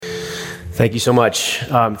Thank you so much.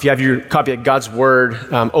 If you have your copy of God's Word,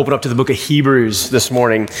 open up to the book of Hebrews this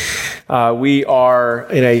morning. We are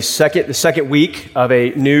in the second week of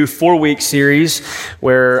a new 4-week series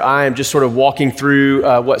where I am just sort of walking through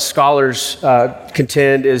what scholars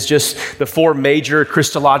contend is just the 4 major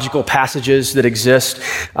Christological passages that exist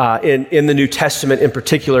in the New Testament in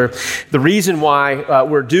particular. The reason why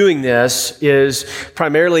we're doing this is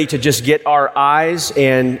primarily to just get our eyes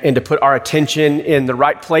and to put our attention in the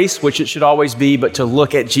right place, which it should always be, but to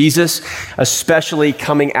look at Jesus, especially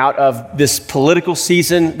coming out of this political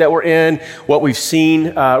season that we're in, what we've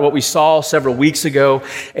seen, what we saw several weeks ago,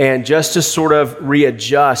 and just to sort of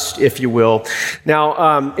readjust, if you will.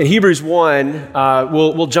 Now, in Hebrews 1,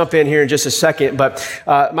 we'll jump in here in just a second, but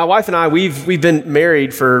my wife and I, we've been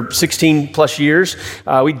married for 16 plus years.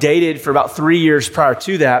 We dated for about 3 years prior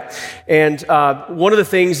to that, and one of the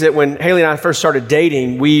things that when Haley and I first started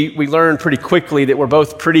dating, we learned pretty quickly that we're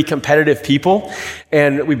both pretty competitive people,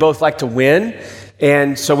 and we both like to win.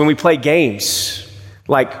 And so when we play games,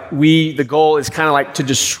 the goal is kind of like to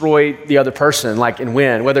destroy the other person, and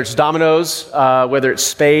win. Whether it's dominoes, whether it's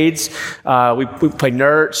spades, we play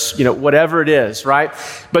nerds, whatever it is, right?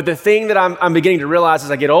 But the thing that I'm beginning to realize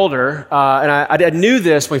as I get older, and I knew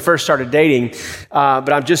this when we first started dating,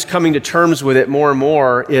 but I'm just coming to terms with it more and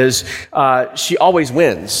more, is she always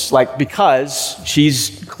wins, because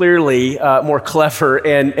she's clearly more clever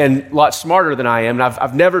and a lot smarter than I am. And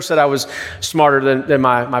I've never said I was smarter than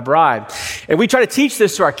my bride. And we try to teach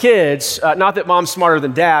this to our kids, not that mom's smarter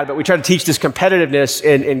than dad, but we try to teach this competitiveness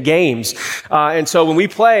in games. And so when we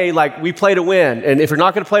play, we play to win. And if we're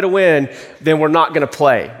not going to play to win, then we're not going to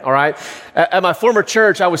play, all right? At my former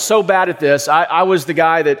church, I was so bad at this. I was the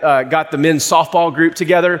guy that got the men's softball group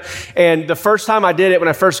together. And the first time I did it, when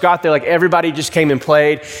I first got there, everybody just came and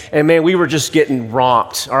played. And man, we were just getting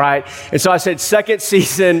romped, all right? And so I said, second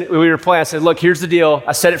season, we were playing, I said, look, here's the deal.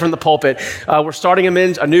 I said it from the pulpit. We're starting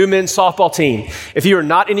a new men's softball team. If you are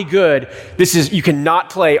not any good, you cannot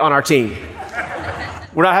play on our team.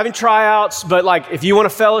 We're not having tryouts, but if you want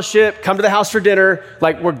a fellowship, come to the house for dinner.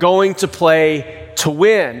 We're going to play to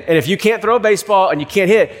win. And if you can't throw a baseball and you can't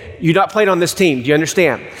hit, you're not playing on this team. Do you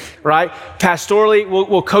understand? Right? Pastorally,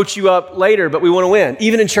 we'll coach you up later, but we want to win.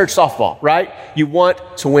 Even in church softball, right? You want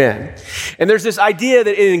to win. And there's this idea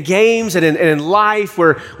that in games and in life,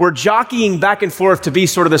 we're jockeying back and forth to be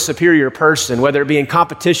sort of the superior person, whether it be in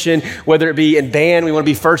competition, whether it be in band, we want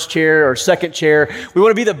to be first chair or second chair. We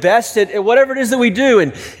want to be the best at whatever it is that we do.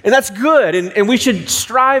 And that's good. And we should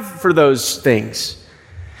strive for those things.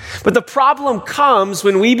 But the problem comes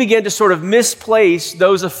when we begin to sort of misplace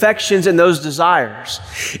those affections and those desires.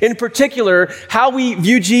 In particular, how we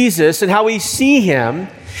view Jesus and how we see him,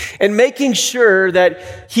 and making sure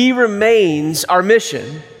that he remains our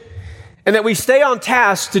mission and that we stay on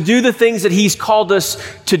task to do the things that he's called us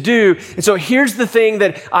to do. And so here's the thing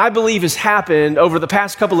that I believe has happened over the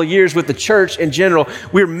past couple of years with the church in general.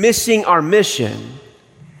 We're missing our mission.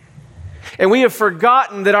 And we have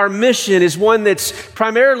forgotten that our mission is one that's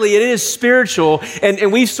primarily, it is spiritual,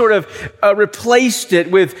 and we've sort of replaced it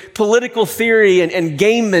with political theory and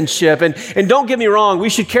gamemanship. And don't get me wrong, we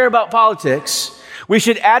should care about politics. We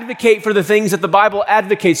should advocate for the things that the Bible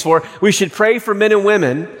advocates for. We should pray for men and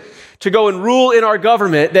women to go and rule in our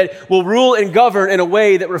government that will rule and govern in a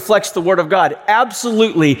way that reflects the Word of God.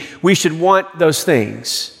 Absolutely, we should want those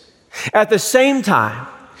things. At the same time,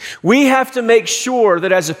 we have to make sure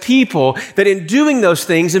that as a people, that in doing those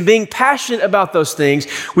things and being passionate about those things,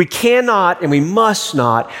 we cannot and we must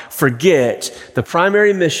not forget the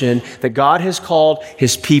primary mission that God has called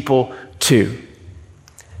his people to.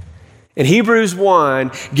 And Hebrews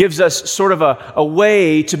 1 gives us sort of a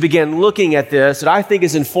way to begin looking at this that I think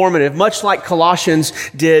is informative, much like Colossians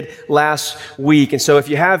did last week. And so if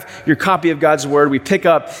you have your copy of God's Word, we pick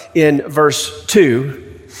up in verse 2.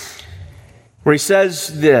 Where he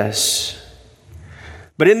says this,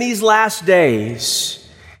 but in these last days,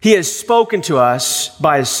 he has spoken to us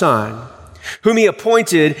by his Son, whom he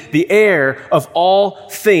appointed the heir of all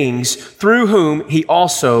things, through whom he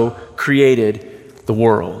also created the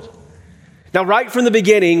world. Now, right from the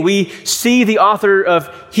beginning, we see the author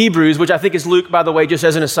of Hebrews, which I think is Luke, by the way, just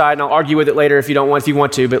as an aside, and I'll argue with it later if you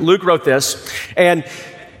want to, but Luke wrote this, and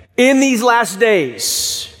in these last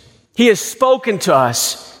days, he has spoken to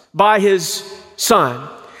us by his Son.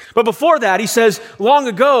 But before that, he says, long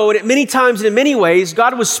ago, and at many times and in many ways,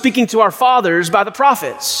 God was speaking to our fathers by the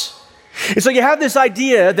prophets. And so you have this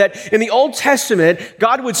idea that in the Old Testament,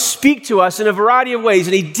 God would speak to us in a variety of ways,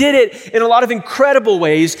 and he did it in a lot of incredible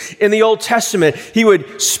ways in the Old Testament. He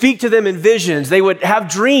would speak to them in visions. They would have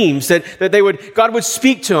dreams that God would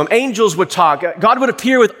speak to them. Angels would talk. God would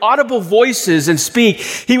appear with audible voices and speak.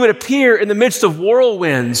 He would appear in the midst of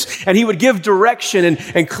whirlwinds, and he would give direction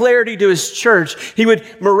and clarity to his church. He would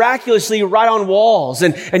miraculously write on walls,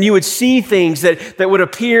 and you would see things that would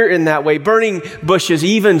appear in that way. Burning bushes,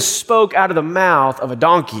 he even spoke out of the mouth of a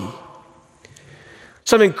donkey.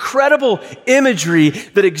 Some incredible imagery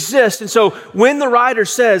that exists. And so when the writer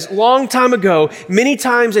says, long time ago, many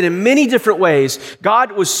times and in many different ways,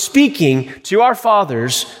 God was speaking to our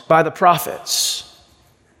fathers by the prophets.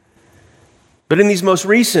 But in these most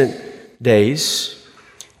recent days,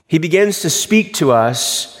 he begins to speak to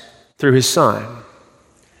us through his Son.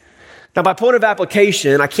 Now, by point of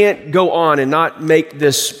application, I can't go on and not make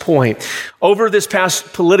this point. Over this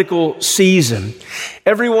past political season,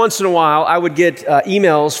 every once in a while, I would get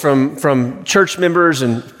emails from church members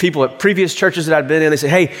and people at previous churches that I'd been in. They say,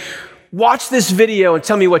 hey, watch this video and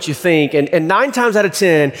tell me what you think. And 9 times out of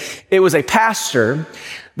 10, it was a pastor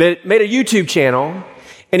that made a YouTube channel,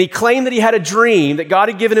 and he claimed that he had a dream, that God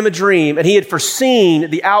had given him a dream, and he had foreseen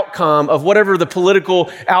the outcome of whatever the political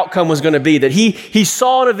outcome was going to be, that he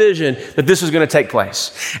saw in a vision that this was going to take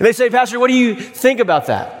place. And they say, Pastor, what do you think about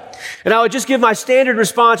that? And I would just give my standard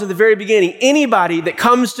response at the very beginning. Anybody that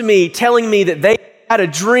comes to me telling me that they had a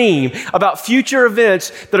dream about future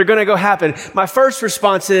events that are going to go happen, my first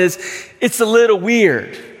response is, it's a little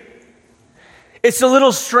weird. It's a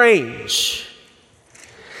little strange.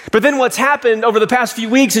 But then what's happened over the past few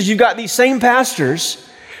weeks is you've got these same pastors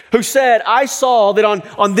who said, I saw that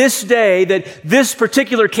on this day that this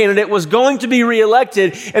particular candidate was going to be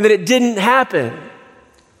reelected and that it didn't happen.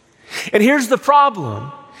 And here's the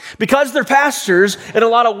problem. Because they're pastors and a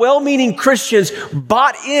lot of well-meaning Christians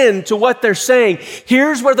bought into what they're saying,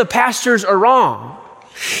 here's where the pastors are wrong.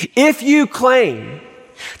 If you claim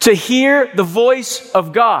to hear the voice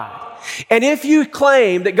of God, and if you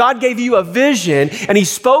claim that God gave you a vision and he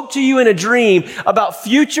spoke to you in a dream about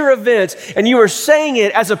future events and you are saying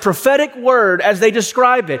it as a prophetic word as they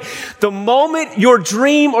describe it, the moment your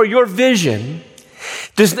dream or your vision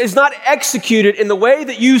is not executed in the way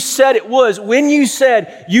that you said it was, when you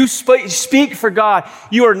said you speak for God,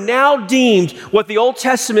 you are now deemed what the Old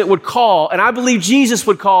Testament would call, and I believe Jesus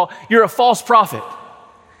would call, you're a false prophet.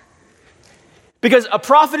 Because a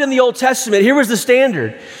prophet in the Old Testament, here was the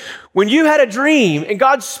standard. When you had a dream and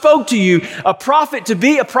God spoke to you, a prophet, to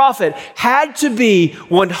be a prophet, had to be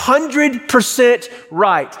 100%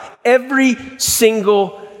 right every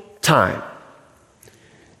single time.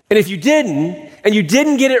 And if you didn't, and you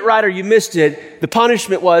didn't get it right or you missed it, the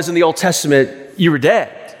punishment was in the Old Testament, you were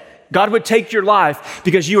dead. God would take your life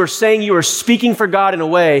because you are saying you are speaking for God in a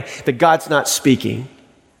way that God's not speaking.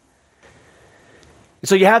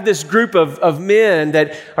 So you have this group of men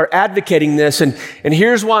that are advocating this, and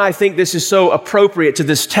here's why I think this is so appropriate to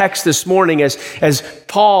this text this morning as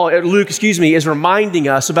Luke is reminding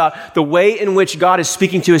us about the way in which God is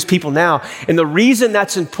speaking to his people now. And the reason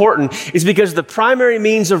that's important is because the primary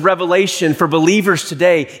means of revelation for believers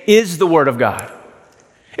today is the Word of God.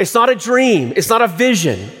 It's not a dream, it's not a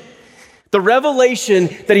vision. The revelation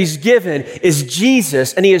that he's given is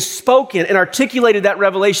Jesus, and he has spoken and articulated that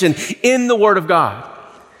revelation in the Word of God.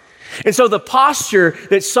 And so the posture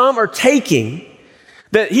that some are taking,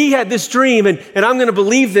 that he had this dream and I'm going to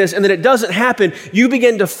believe this, and that it doesn't happen, you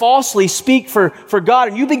begin to falsely speak for God,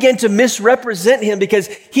 and you begin to misrepresent him because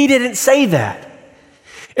he didn't say that.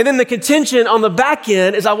 And then the contention on the back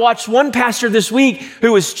end is I watched one pastor this week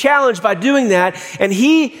who was challenged by doing that, and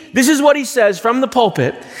this is what he says from the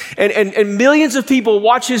pulpit, and millions of people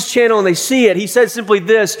watch his channel and they see it. He says simply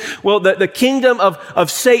this: well, the kingdom of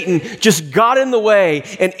Satan just got in the way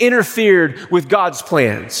and interfered with God's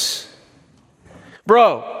plans.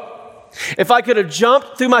 Bro, if I could have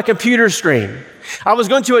jumped through my computer screen, I was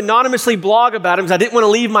going to anonymously blog about him because I didn't want to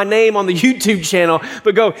leave my name on the YouTube channel,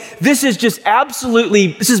 but this is just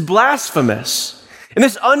this is blasphemous. And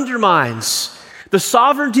this undermines the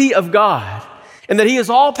sovereignty of God, and that he is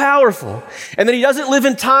all powerful, and that he doesn't live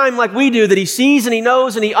in time like we do, that he sees and he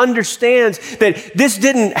knows and he understands that this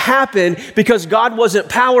didn't happen because God wasn't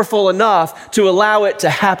powerful enough to allow it to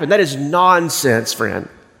happen. That is nonsense, friend.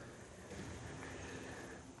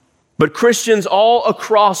 But Christians all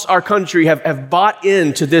across our country have bought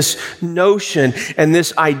into this notion and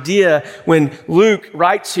this idea when Luke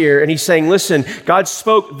writes here and he's saying, listen, God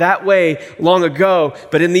spoke that way long ago,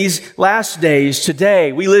 but in these last days,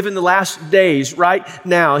 today, we live in the last days right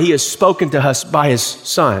now, he has spoken to us by his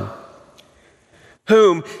Son.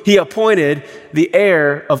 whom he appointed the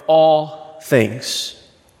heir of all things.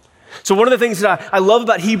 So one of the things that I love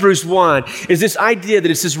about Hebrews 1 is this idea that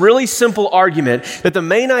it's this really simple argument that the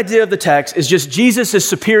main idea of the text is just Jesus is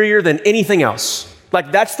superior than anything else.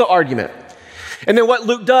 Like that's the argument. And then what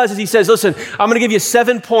Luke does is he says, listen, I'm going to give you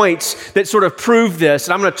 7 points that sort of prove this.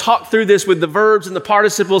 And I'm going to talk through this with the verbs and the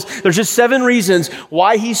participles. There's just 7 reasons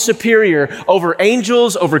why he's superior over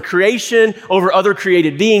angels, over creation, over other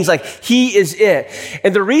created beings. Like he is it.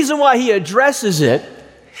 And the reason why he addresses it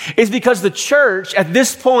is because the church at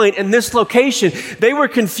this point in this location, they were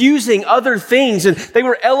confusing other things and they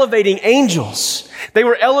were elevating angels. They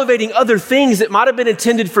were elevating other things that might have been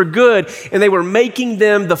intended for good, and they were making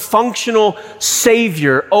them the functional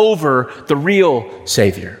Savior over the real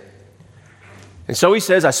Savior. And so he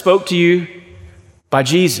says, I spoke to you by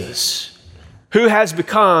Jesus, who has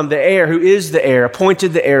become the heir, who is the heir,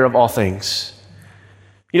 appointed the heir of all things.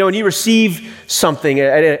 You know, when you receive something,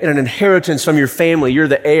 an inheritance from your family, you're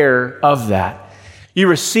the heir of that. You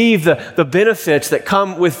receive the benefits that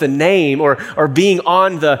come with the name or being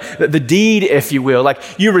on the deed, if you will. Like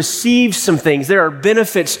you receive some things. There are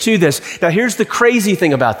benefits to this. Now, here's the crazy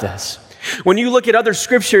thing about this. When you look at other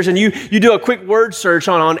scriptures and you do a quick word search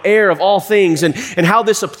on heir of all things and how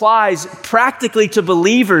this applies practically to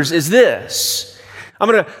believers is this. I'm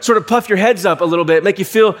going to sort of puff your heads up a little bit, make you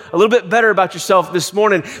feel a little bit better about yourself this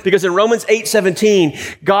morning, because in Romans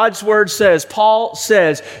 8:17, God's word says, Paul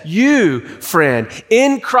says, you, friend,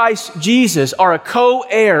 in Christ Jesus are a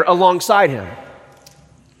co-heir alongside him.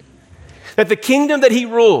 That the kingdom that he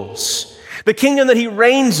rules, the kingdom that he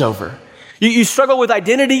reigns over, you struggle with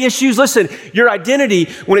identity issues. Listen, your identity,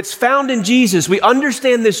 when it's found in Jesus, we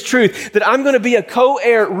understand this truth that I'm going to be a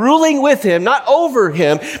co-heir ruling with him, not over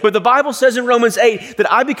him. But the Bible says in Romans 8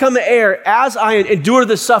 that I become an heir as I endure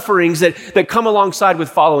the sufferings that come alongside with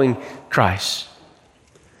following Christ.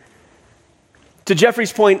 To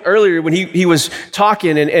Jeffrey's point earlier when he was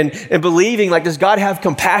talking and believing, like, does God have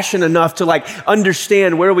compassion enough to like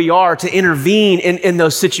understand where we are to intervene in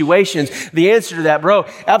those situations? The answer to that, bro,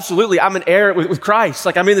 absolutely. I'm an heir with Christ.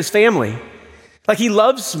 Like I'm in this family. Like he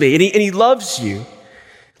loves me and he loves you.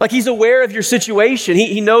 Like he's aware of your situation.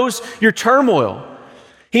 He knows your turmoil.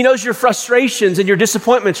 He knows your frustrations and your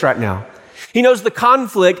disappointments right now. He knows the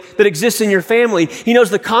conflict that exists in your family. He knows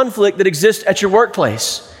the conflict that exists at your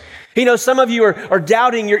workplace. He knows some of you are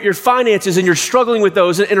doubting your finances and you're struggling with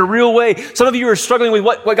those in a real way. Some of you are struggling with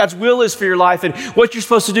what God's will is for your life and what you're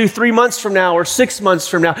supposed to do 3 months from now or 6 months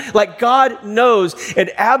from now. Like God knows, and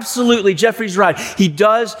absolutely, Jeffrey's right. He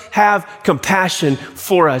does have compassion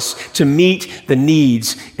for us to meet the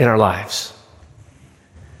needs in our lives.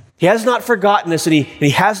 He has not forgotten us and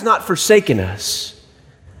he has not forsaken us.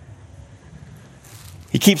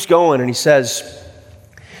 He keeps going and he says,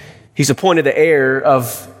 he's appointed the heir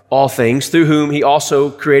of all things, through whom he also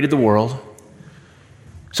created the world.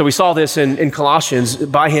 So we saw this in Colossians,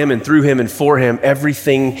 by him and through him and for him,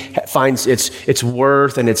 everything finds its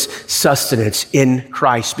worth and its sustenance in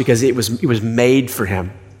Christ because it was made for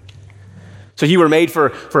him. So you were made for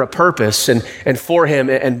a purpose and for him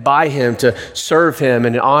and by him to serve him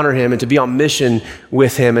and honor him and to be on mission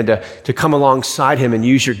with him and to come alongside him and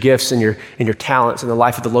use your gifts and your talents in the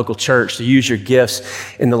life of the local church, to use your gifts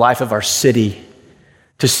in the life of our city,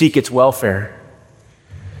 to seek its welfare,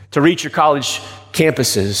 to reach your college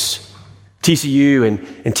campuses, TCU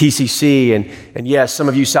and TCC, and yes, some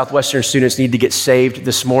of you Southwestern students need to get saved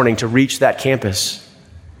this morning to reach that campus.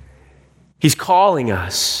 He's calling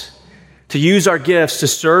us to use our gifts to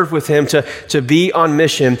serve with him, to be on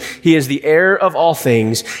mission. He is the heir of all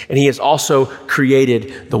things, and he has also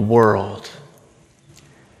created the world.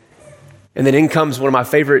 And then in comes one of my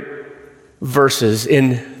favorite verses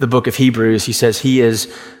in the book of Hebrews. He says, he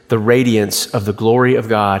is the radiance of the glory of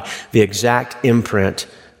God, the exact imprint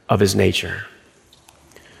of his nature.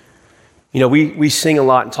 You know, we sing a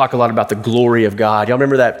lot and talk a lot about the glory of God. Y'all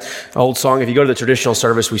remember that old song? If you go to the traditional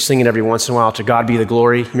service, we sing it every once in a while, To God Be the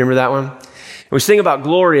Glory. Remember that one? And we sing about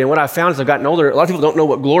glory, and what I found as I've gotten older, a lot of people don't know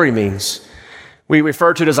what glory means. We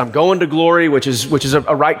refer to it as I'm going to glory, which is a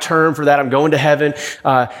right term for that. I'm going to heaven.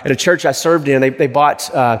 At a church I served in, they bought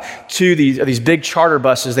two of these big charter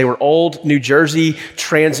buses. They were old New Jersey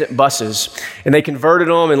transit buses, and they converted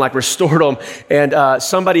them and like restored them. And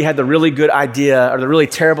somebody had the really good idea, or the really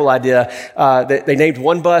terrible idea, that they named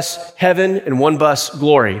one bus Heaven and one bus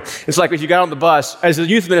Glory. It's like if you got on the bus, as a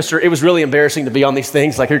youth minister, it was really embarrassing to be on these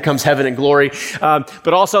things. Like here comes Heaven and Glory.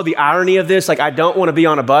 But also the irony of this, like I don't want to be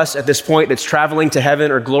on a bus at this point that's traveling to heaven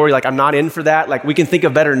or glory. Like I'm not in for that. Like we can think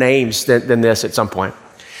of better names than this at some point.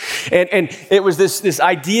 And it was this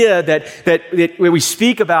idea that when we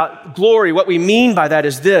speak about glory, what we mean by that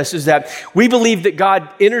is this, is that we believe that God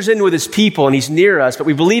enters in with his people and he's near us, but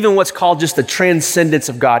we believe in what's called just the transcendence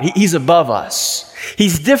of God. He's above us.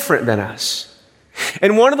 He's different than us.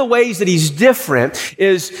 And one of the ways that he's different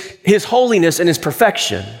is his holiness and his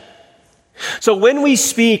perfection. So when we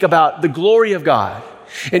speak about the glory of God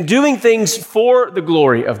and doing things for the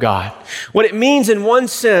glory of God, what it means in one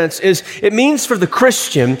sense is it means for the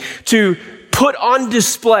Christian to put on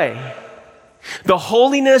display the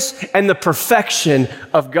holiness and the perfection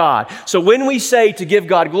of God. So when we say to give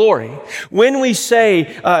God glory, when we say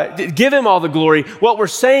give him all the glory, what we're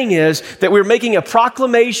saying is that we're making a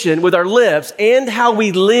proclamation with our lips and how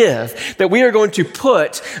we live that we are going to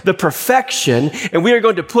put the perfection and we are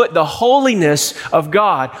going to put the holiness of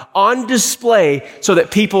God on display so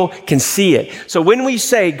that people can see it. So when we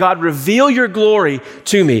say, God, reveal your glory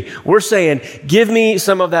to me, we're saying, give me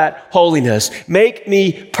some of that holiness. Make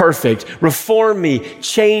me perfect. Reform me,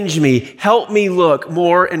 change me, help me look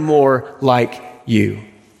more and more like you.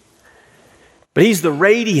 But he's the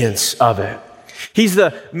radiance of it. He's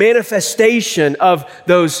the manifestation of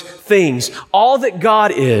those things. All that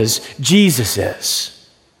God is, Jesus is.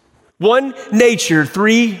 One nature,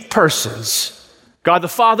 three persons. God the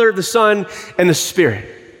Father, the Son, and the Spirit.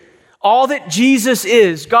 All that Jesus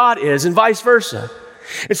is, God is, and vice versa.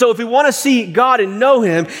 And so if we want to see God and know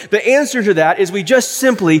him, the answer to that is we just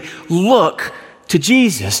simply look to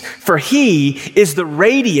Jesus, for he is the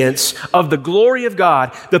radiance of the glory of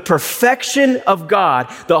God, the perfection of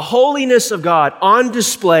God, the holiness of God on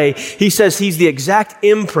display. He says he's the exact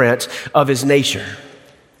imprint of his nature.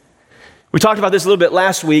 We talked about this a little bit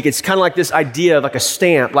last week. It's kind of like this idea of like a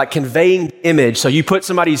stamp, like conveying image. So you put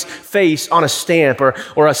somebody's face on a stamp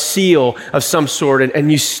or a seal of some sort and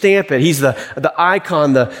you stamp it. He's the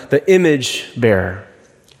icon, the image bearer.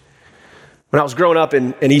 When I was growing up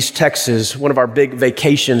in East Texas, one of our big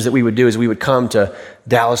vacations that we would do is we would come to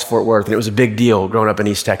Dallas-Fort Worth, and it was a big deal growing up in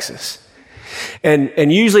East Texas.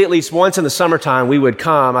 And usually at least once in the summertime, we would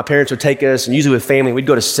come, my parents would take us, and usually with family, we'd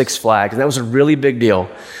go to Six Flags, and that was a really big deal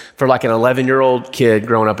for like an 11-year-old kid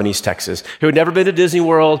growing up in East Texas who had never been to Disney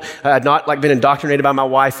World, had not like been indoctrinated by my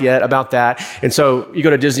wife yet about that. And so you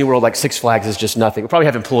go to Disney World, like Six Flags is just nothing. We probably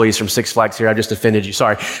have employees from Six Flags here. I just offended you,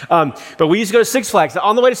 sorry. But we used to go to Six Flags.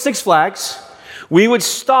 On the way to Six Flags, we would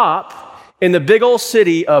stop in the big old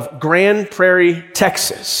city of Grand Prairie,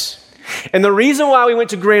 Texas. And the reason why we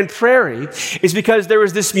went to Grand Prairie is because there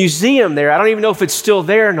was this museum there. I don't even know if it's still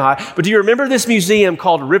there or not, but do you remember this museum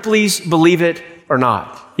called Ripley's Believe It or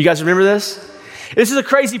Not? You guys remember this? This is a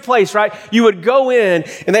crazy place, right? You would go in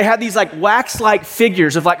and they had these like wax-like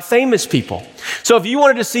figures of like famous people. So if you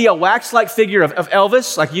wanted to see a wax-like figure of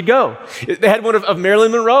Elvis, like you'd go. They had one of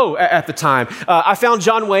Marilyn Monroe at the time. I found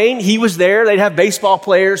John Wayne. He was there. They'd have baseball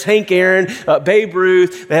players, Hank Aaron, Babe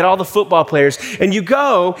Ruth. They had all the football players. And you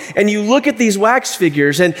go and you look at these wax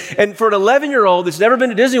figures and for an 11-year-old that's never been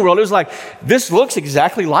to Disney World, it was like, this looks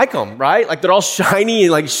exactly like them, right? Like they're all shiny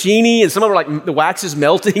and like sheeny and some of them are like the wax is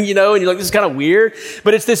melting, you know, and you're like, this is kind of weird.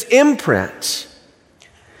 But it's this imprint.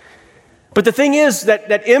 But the thing is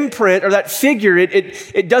that imprint or that figure,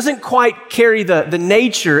 it doesn't quite carry the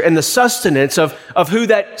nature and the sustenance of who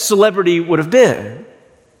that celebrity would have been.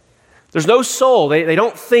 There's no soul. They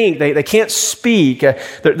don't think. They can't speak.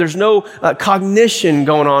 There's no cognition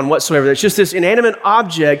going on whatsoever. It's just this inanimate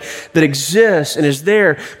object that exists and is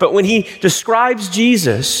there. But when he describes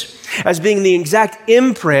Jesus as being the exact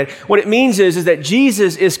imprint, what it means is that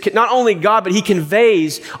Jesus is not only God, but he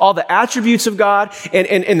conveys all the attributes of God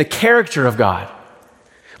and the character of God.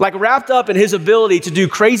 Like wrapped up in his ability to do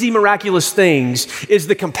crazy, miraculous things is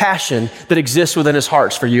the compassion that exists within his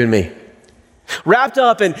heart for you and me. Wrapped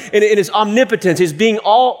up in his omnipotence, his being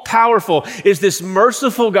all powerful, is this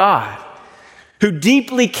merciful God who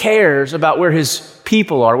deeply cares about where his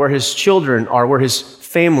people are, where his children are, where his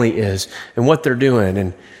family is, and what they're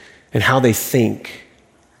doing and how they think.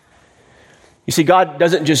 You see, God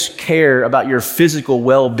doesn't just care about your physical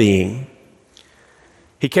well-being.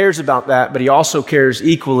 He cares about that, but he also cares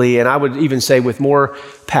equally, and I would even say with more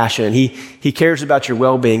passion. He cares about your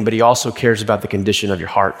well-being, but he also cares about the condition of your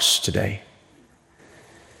hearts today.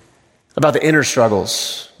 About the inner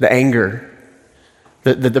struggles, the anger,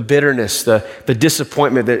 the bitterness, the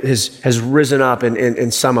disappointment that has risen up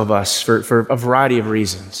in some of us for a variety of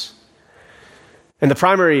reasons. And the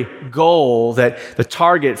primary goal, that the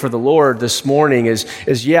target for the Lord this morning is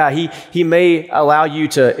he may allow you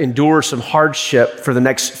to endure some hardship for the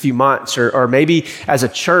next few months, or maybe as a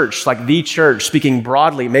church, like the church, speaking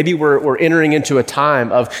broadly, maybe we're entering into a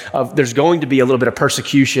time of there's going to be a little bit of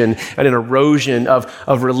persecution and an erosion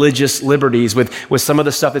of religious liberties with some of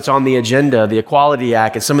the stuff that's on the agenda, the Equality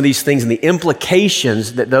Act, and some of these things and the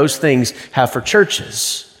implications that those things have for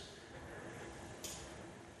churches.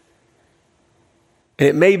 And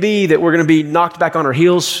it may be that we're going to be knocked back on our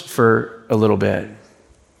heels for a little bit.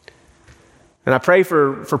 And I pray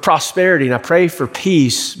for prosperity and I pray for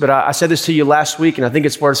peace, but I said this to you last week and I think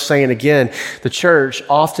it's worth saying again. The church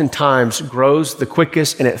oftentimes grows the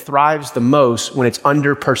quickest and it thrives the most when it's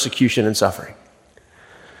under persecution and suffering.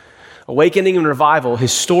 Awakening and revival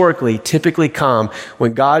historically typically come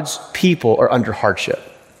when God's people are under hardship.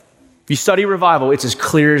 If you study revival, it's as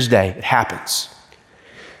clear as day. It happens.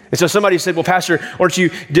 And so somebody said, well, Pastor, aren't you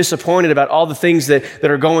disappointed about all the things that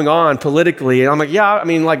are going on politically? And I'm like, yeah, I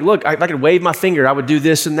mean, like, look, if I could wave my finger, I would do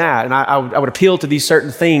this and that. And I would appeal to these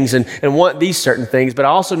certain things and want these certain things. But I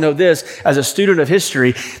also know this as a student of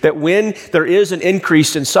history, that when there is an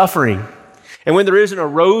increase in suffering, and when there is an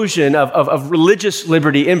erosion of religious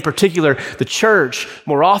liberty in particular, the church,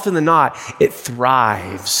 more often than not, it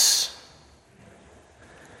thrives.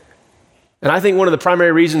 And I think one of the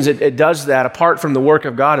primary reasons it does that, apart from the work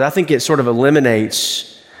of God, I think it sort of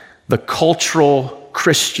eliminates the cultural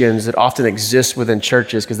Christians that often exist within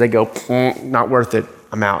churches because they go, not worth it,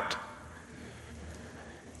 I'm out.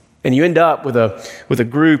 And you end up with a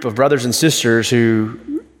group of brothers and sisters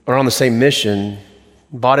who are on the same mission,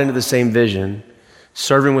 bought into the same vision,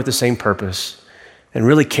 serving with the same purpose, and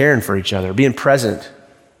really caring for each other, being present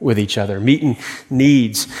with each other, meeting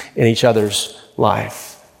needs in each other's life.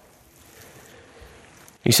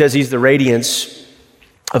 He says he's the radiance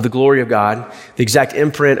of the glory of God, the exact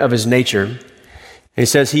imprint of his nature. And he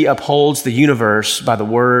says he upholds the universe by the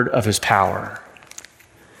word of his power.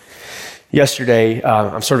 Yesterday,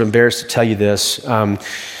 I'm sort of embarrassed to tell you this.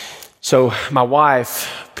 So my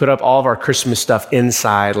wife put up all of our Christmas stuff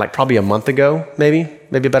inside, like probably a month ago, maybe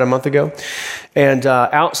about a month ago. And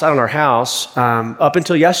outside on our house, up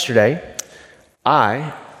until yesterday,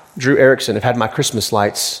 I, Drew Erickson, have had my Christmas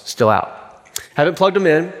lights still out. Haven't plugged them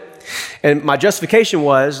in. And my justification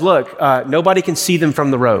was, look, nobody can see them from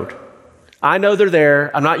the road. I know they're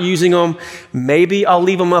there. I'm not using them. Maybe I'll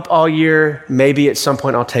leave them up all year. Maybe at some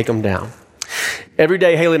point I'll take them down. Every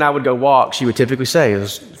day Haley and I would go walk, she would typically say,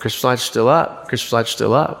 Christmas lights still up? Christmas lights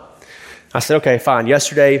still up? I said, okay, fine.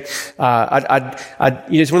 Yesterday, it's one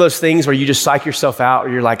of those things where you just psych yourself out, or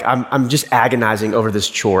you're like, I'm just agonizing over this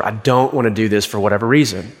chore. I don't want to do this for whatever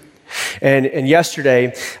reason. And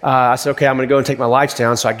yesterday, I said, okay, I'm going to go and take my lights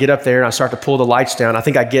down. So I get up there and I start to pull the lights down. I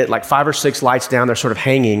think I get like 5 or 6 lights down. They're sort of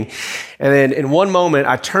hanging. And then in one moment,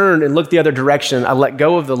 I turned and looked the other direction. I let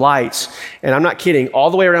go of the lights. And I'm not kidding,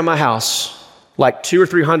 all the way around my house, like 200 or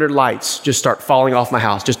 300 lights just start falling off my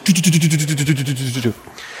house. Just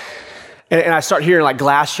and I start hearing like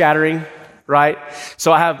glass shattering. Right?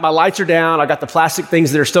 So I have, my lights are down. I got the plastic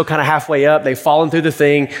things that are still kind of halfway up. They've fallen through the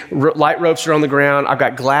thing. Light ropes are on the ground. I've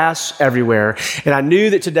got glass everywhere. And I knew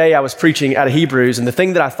that today I was preaching out of Hebrews. And the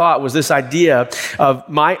thing that I thought was this idea of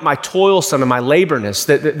my toilsome and my laborness,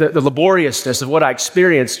 the laboriousness of what I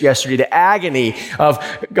experienced yesterday, the agony of,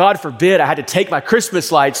 God forbid, I had to take my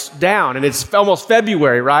Christmas lights down. And it's almost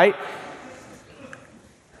February, right?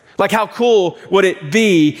 Like, how cool would it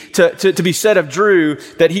be to be said of Drew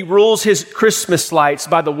that he rules his Christmas lights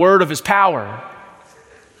by the word of his power?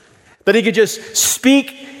 That he could just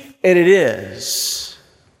speak and it is.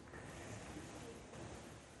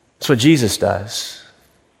 That's what Jesus does.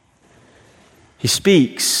 He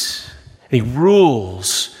speaks and he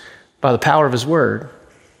rules by the power of his word.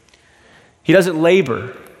 He doesn't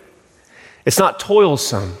labor. It's not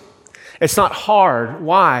toilsome. It's not hard.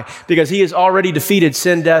 Why? Because he has already defeated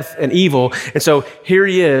sin, death, and evil. And so here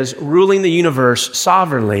he is ruling the universe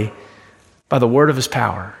sovereignly by the word of his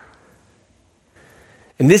power.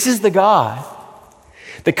 And this is the God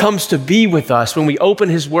that comes to be with us when we open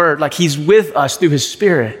his word, like he's with us through his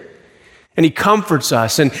spirit. And he comforts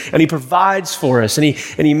us and he provides for us and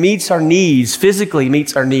he meets our needs, physically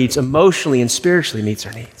meets our needs, emotionally and spiritually meets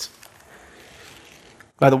our needs.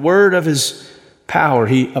 By the word of his power,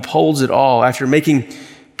 he upholds it all. After making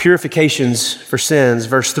purifications for sins,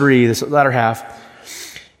 verse 3, this latter half,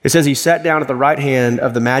 it says he sat down at the right hand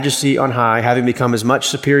of the majesty on high, having become as much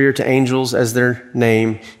superior to angels as their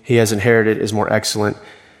name he has inherited is more excellent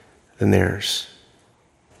than theirs.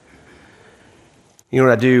 You know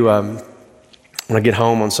what I do when I get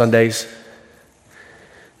home on Sundays?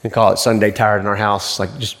 We call it Sunday tired in our house.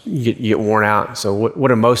 Like just you get worn out. So what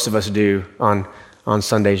do most of us do on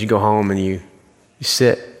Sundays? You go home and you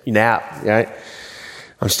sit, you nap, right?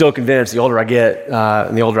 I'm still convinced the older I get,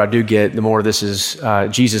 and the older I do get, the more this is,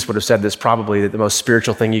 Jesus would have said this probably, that the most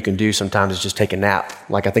spiritual thing you can do sometimes is just take a nap.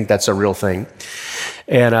 Like, I think that's a real thing.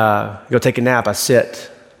 And go take a nap, I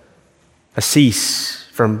sit. I cease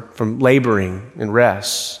from laboring and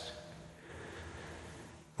rest.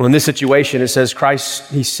 Well, in this situation, it says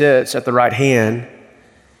Christ, he sits at the right hand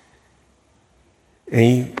and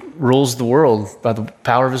he rules the world by the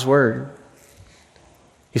power of his word.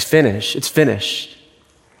 He's finished. It's finished.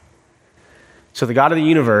 So the God of the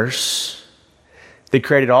universe that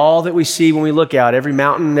created all that we see when we look out, every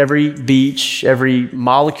mountain, every beach, every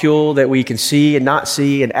molecule that we can see and not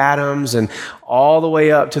see, and atoms, and all the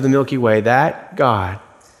way up to the Milky Way, that God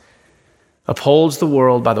upholds the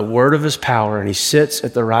world by the word of his power, and he sits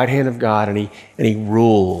at the right hand of God, and he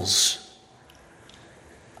rules.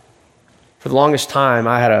 For the longest time,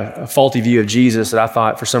 I had a faulty view of Jesus that I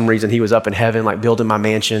thought for some reason he was up in heaven, like building my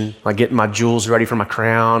mansion, like getting my jewels ready for my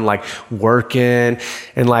crown, like working.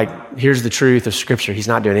 And like, here's the truth of Scripture. He's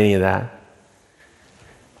not doing any of that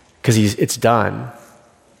because it's done.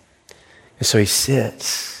 And so he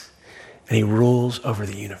sits and he rules over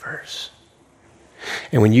the universe.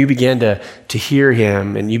 And when you begin to hear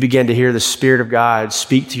him and you begin to hear the Spirit of God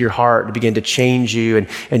speak to your heart to begin to change you,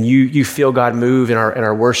 and you feel God move in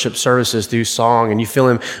our worship services through song, and you feel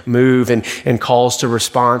him move and calls to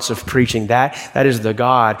response of preaching, that is the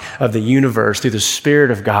God of the universe through the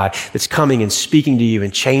Spirit of God that's coming and speaking to you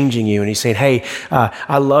and changing you. And he's saying, hey,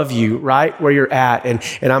 I love you right where you're at,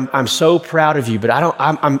 and I'm so proud of you, but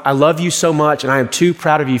I love you so much, and I am too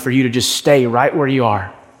proud of you for you to just stay right where you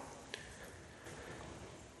are.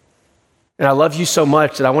 And I love you so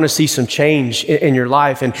much that I want to see some change in your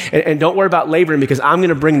life. And don't worry about laboring, because I'm going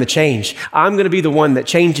to bring the change. I'm going to be the one that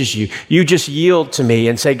changes you. You just yield to me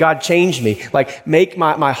and say, God, change me. Like, make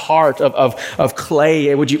my heart of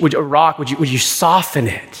clay. Would you a rock? Would you soften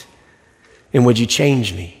it? And would you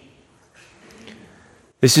change me?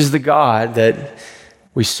 This is the God that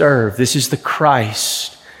we serve. This is the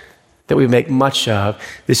Christ that we make much of.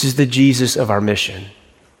 This is the Jesus of our mission.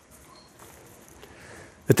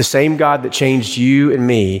 That the same God that changed you and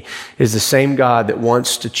me is the same God that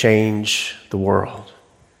wants to change the world.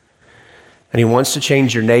 And he wants to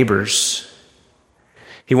change your neighbors.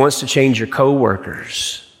 He wants to change your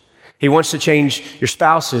coworkers. He wants to change your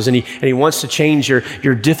spouses, and he wants to change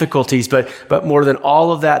your difficulties. But more than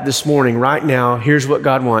all of that this morning, right now, here's what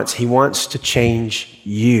God wants. He wants to change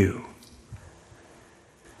you.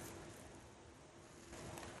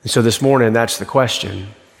 And so this morning, that's the question.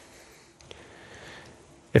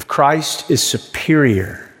 If Christ is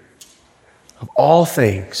superior of all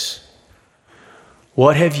things,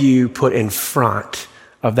 what have you put in front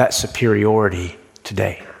of that superiority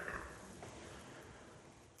today?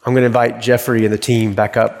 I'm going to invite Jeffrey and the team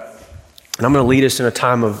back up, and I'm going to lead us in a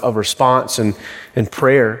time of response and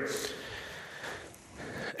prayer,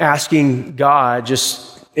 asking God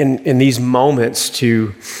just in these moments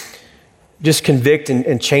to just convict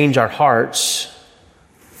and change our hearts.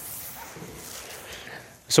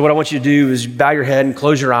 So what I want you to do is bow your head and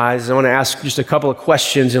close your eyes. I want to ask just a couple of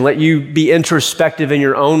questions and let you be introspective in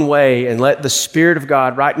your own way, and let the Spirit of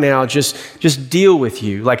God right now just deal with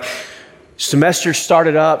you. Like, semester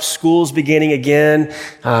started up, school's beginning again,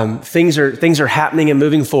 things are happening and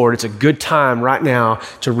moving forward. It's a good time right now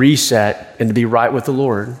to reset and to be right with the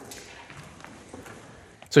Lord.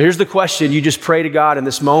 So here's the question. You just pray to God in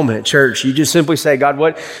this moment, church. You just simply say, God,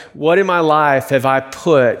 what in my life have I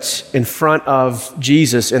put in front of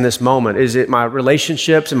Jesus in this moment? Is it my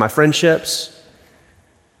relationships and my friendships?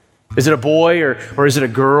 Is it a boy or is it a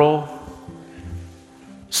girl?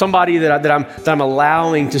 Somebody that I'm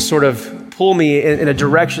allowing to sort of pull me in a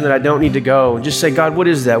direction that I don't need to go. And just say, God, what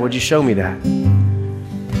is that? Would you show me that?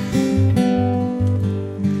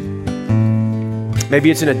 Maybe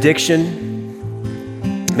it's an addiction.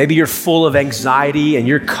 Maybe you're full of anxiety and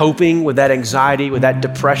you're coping with that anxiety, with that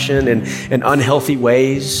depression in unhealthy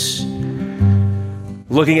ways.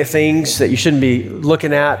 Looking at things that you shouldn't be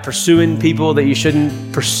looking at, pursuing people that you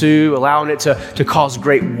shouldn't pursue, allowing it to cause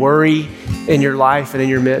great worry in your life and in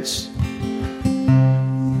your midst.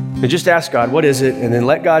 And just ask God, what is it? And then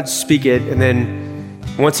let God speak it. And then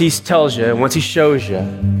once he tells you, once he shows you,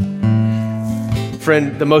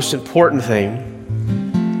 friend, the most important thing,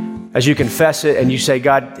 as you confess it and you say,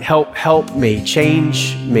 God, help me,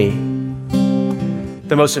 change me.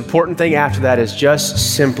 The most important thing after that is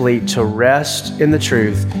just simply to rest in the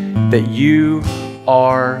truth that you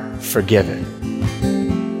are forgiven.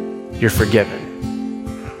 You're forgiven.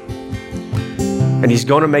 and he's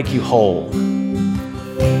going to make you whole.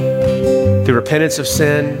 Through repentance of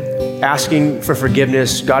sin, asking for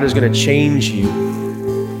forgiveness, God is going to change you,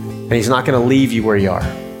 and he's not going to leave you where you are.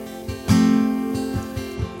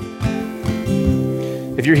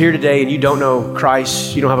 If you're here today and you don't know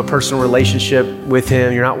Christ, you don't have a personal relationship with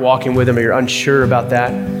him, you're not walking with him, or you're unsure about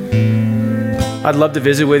that, I'd love to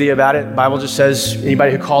visit with you about it. The Bible just says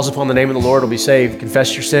anybody who calls upon the name of the Lord will be saved.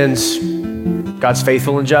 Confess your sins. God's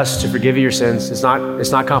faithful and just to forgive you your sins. It's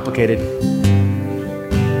not complicated.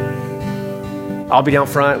 I'll be down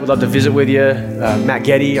front. We'd love to visit with you. Matt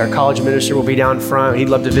Getty, our college minister, will be down front. He'd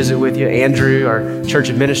love to visit with you. Andrew, our church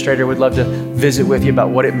administrator, would love to visit with you about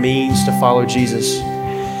what it means to follow Jesus.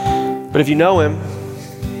 But if you know him,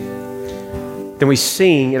 then we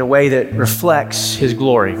sing in a way that reflects his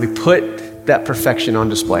glory. We put that perfection on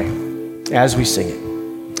display as we sing it.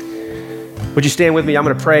 Would you stand with me? I'm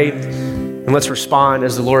going to pray, and let's respond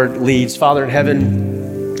as the Lord leads. Father in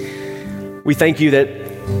heaven, we thank you that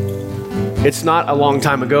it's not a long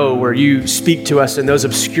time ago where you speak to us in those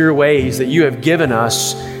obscure ways, that you have given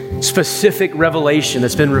us specific revelation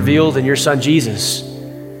that's been revealed in your Son, Jesus.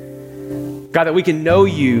 God, that we can know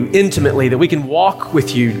you intimately, that we can walk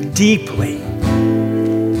with you deeply.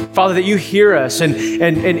 Father, that you hear us and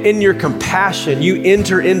in your compassion, you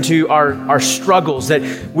enter into our struggles, that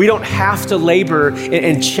we don't have to labor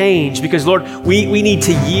and change because, Lord, we need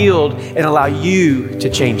to yield and allow you to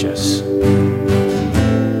change us.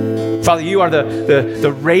 Father, you are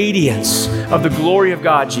the radiance of the glory of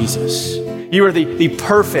God, Jesus. You are the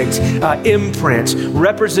perfect imprint,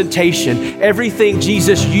 representation. Everything,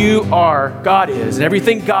 Jesus, you are, God is. And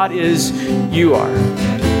everything God is, you are.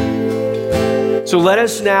 So let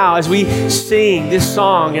us now, as we sing this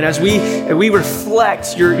song and as we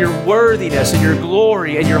reflect your worthiness and your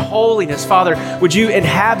glory and your holiness, Father, would you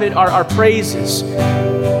inhabit our praises?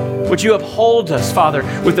 Would you uphold us, Father,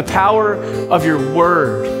 with the power of your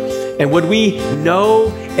word? And would we know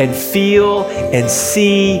and feel and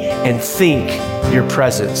see and think your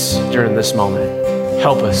presence during this moment?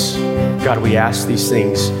 Help us. God, we ask these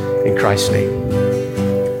things in Christ's name.